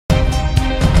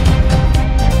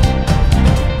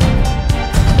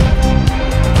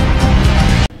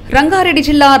రంగారెడ్డి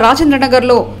జిల్లా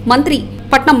రాజేంద్రనగర్లో మంత్రి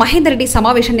పట్నం మహేందర్ రెడ్డి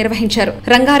సమావేశం నిర్వహించారు.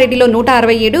 రంగారెడ్డిలో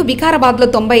 167, వికారాబాద్లో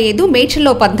 95,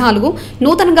 మేడ్చల్లో 14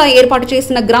 నూతనంగా ఏర్పాటు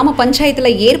చేసిన గ్రామ పంచాయతీల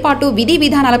ఏర్పాటు విధి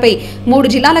విధానాలపై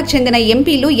 3 జిల్లాలకు చెందిన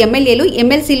ఎంపీలు, ఎమ్మెల్యేలు,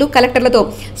 ఎమ్మెల్సీలు కలెక్టర్లతో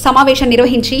సమావేశం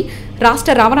నిర్వహించి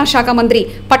రాష్ట్ర రవాణా శాఖ మంత్రి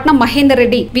పట్నం మహేందర్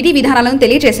రెడ్డి విధి విధానాలను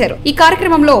తెలియజేశారు. ఈ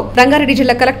కార్యక్రమంలో రంగారెడ్డి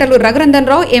జిల్లా కలెక్టర్లు రఘునందన్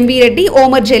రావు, ఎంవీ రెడ్డి,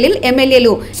 ఓమర్ జలీల్,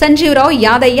 ఎమ్మెల్యేలు సంజీవ్ రావు,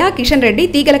 యాదయ్య, కిషన్ రెడ్డి,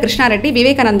 తీగల కృష్ణారెడ్డి,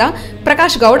 వివేకానంద,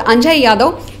 ప్రకాష్ గౌడ్, అంజయ్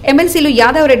యాదవ్, ఎమ్మెల్సీలు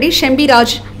యాదవ్ రెడ్డి, షంబీరాజ్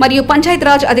మరియు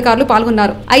పంచాయతీరాజ్ అధికారులు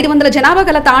పాల్గొన్నారు. 500 జనాభా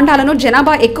గల తాండాలను,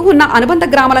 జనాభా ఎక్కువ ఉన్న అనుబంధ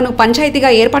గ్రామాలను పంచాయతీగా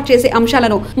ఏర్పాటు చేసే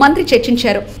అంశాలను మంత్రి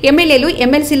చర్చించారు. ఎమ్మెల్యేలు,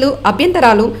 ఎమ్మెల్సీలు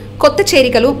అభ్యంతరాలు, కొత్త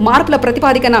చేరికలు, మార్పుల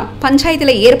ప్రతిపాదికన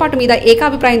పంచాయతీల ఏర్పాటు మీద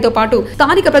ఏకాభిప్రాయంతో పాటు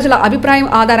స్థానిక ప్రజల అభిప్రాయం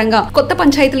ఆధారంగా కొత్త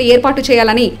పంచాయతీలు ఏర్పాటు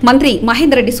చేయాలని మంత్రి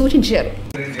మహేందర్ రెడ్డి సూచించారు.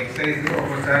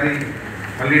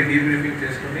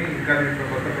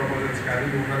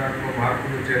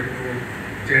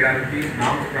 చేయడానికి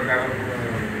నామ్స్ ప్రకారం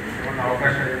ఏమన్నా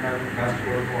అవకాశాలు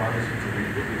రాసుకోవడం ఆలోచించింది.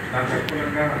 దానికి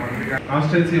అనుకూలంగా మంత్రిగా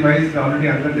కాన్స్టిట్యున్సీ వైజ్ ఆల్రెడీ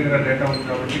అందరి దగ్గర డేటా ఉంది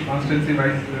కాబట్టి కాన్స్టిట్యున్సీ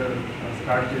వైజ్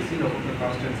స్టార్ట్ చేసి ఒక్కొక్క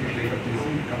కాన్స్టిట్యున్సీ టేకప్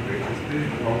చేసి కంప్లీట్ చేస్తే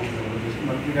బాగుంటుంది.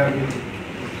 మంత్రి గారు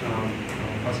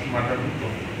ఫస్ట్ మాట్లాడుతూ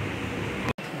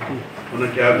మన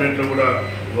క్యాబినెట్లో కూడా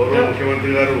గౌరవ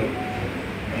ముఖ్యమంత్రి గారు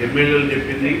ఎమ్మెల్యేలు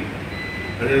చెప్పింది,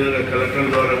 అదేవిధంగా కలెక్టర్ల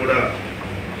ద్వారా కూడా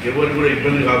ఎవరు కూడా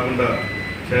ఇబ్బంది కాకుండా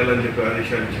చేయాలని చెప్పి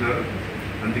ఆదేశాలు ఇచ్చినారు.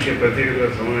 అందుకే ప్రత్యేకంగా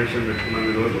సమావేశం పెట్టుకున్నాం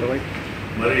ఈరోజు.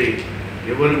 మరి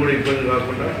ఎవరు కూడా ఇబ్బంది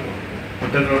కాకుండా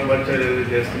కొత్త గ్రామ పంచాయతీ ఏదైతే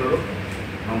చేస్తున్నారో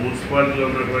ఆ మున్సిపాలిటీలో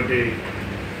ఉన్నటువంటి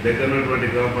దగ్గర ఉన్నటువంటి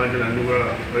గ్రామ పంచాయతీలు అన్నీ కూడా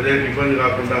ప్రజలకు ఇబ్బంది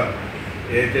కాకుండా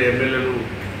ఏదైతే ఎమ్మెల్యేలు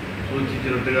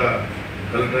సూచించినట్టుగా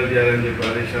కలెక్టర్ చేయాలని చెప్పి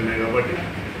ఆదేశాలు ఉన్నాయి. కాబట్టి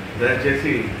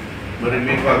దయచేసి మరి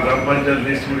మీకు ఆ గ్రామ పంచాయతీ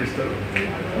లిస్ట్ కూడా ఇస్తారు.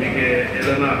 మీకు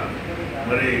ఏదైనా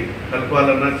మరి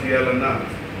కలపాలన్నా చేయాలన్నా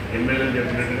ఎమ్మెల్యేలు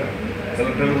చెప్పినట్టుగా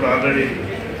కలెక్టర్ కూడా ఆల్రెడీ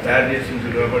తయారు చేసి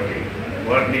ఉంటుంది. కాబట్టి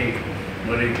వాటిని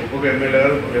మరి ఒక్కొక్క ఎమ్మెల్యే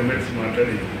గారు ఒక్కొక్క ఎమ్మెల్సీ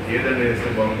మాట్లాడి ఏ విధంగా చేస్తే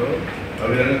బాగుంటుందో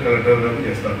ఆ విధంగా కలెక్టర్ గారు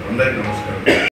చేస్తారు. అందరికీ నమస్కారం.